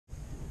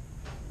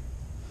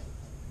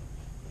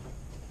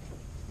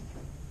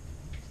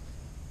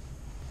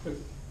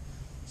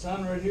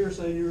Sign right here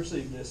saying you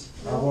received this.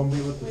 I won't be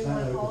able to We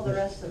sign it want all the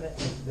because rest of it.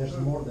 there's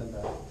more than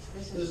that.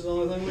 This is the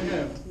only thing we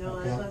have. No,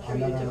 Okay, that's not true.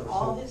 I'm You not took 100%.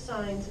 all his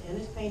signs and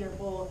his painter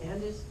pull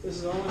and his, This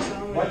is the only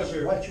sign we have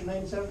here. What's your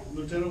name, sir?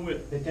 Lieutenant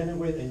Witt. Lieutenant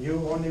Witt, and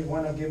you only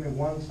wanna give me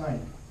one sign.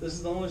 This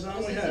is the only sign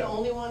this we is the have.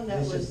 only one that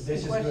was This in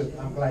is good. question.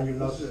 I'm glad you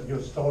lost, This is it.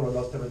 you stole or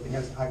lost everything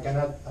else. I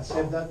cannot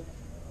accept that.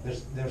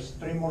 There's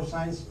 3 more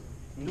signs.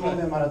 2 of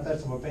Okay. them are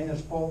attached to a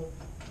painter's pole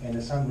and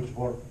a sandwich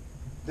board.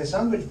 The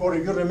sandwich board,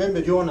 if you remember,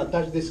 you wanna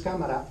attach this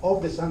camera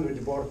of the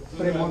sandwich board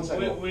 3 months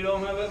ago. We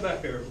don't have that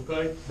back there,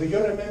 okay? Do you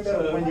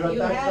remember when you Well,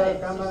 you attached had that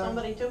it, so camera?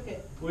 somebody took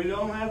it. We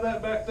don't have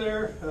that back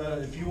there.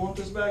 If you want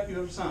this back, you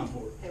have to sign for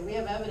it. Okay, we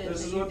have evidence This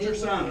that is you what you're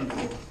did have signing it.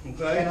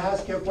 for, okay? Can I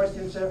ask you a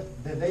question, sir?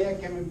 The day I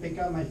came and pick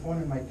up my phone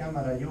and my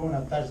camera, you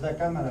wanna attach that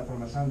camera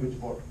from a sandwich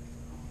board?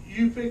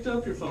 You picked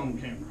up your phone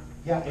camera.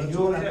 Yeah, and That's you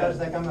what wanna we attach have,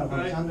 that camera from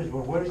a okay? sandwich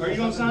board? Where is Are the you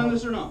gonna sandwich sign board?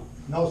 this or not?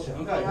 No, sir.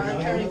 Okay. Our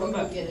attorney will Come go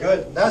back. get it.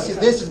 Good.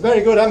 This is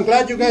very good. I'm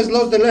glad you guys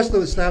lost the rest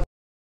of the stuff.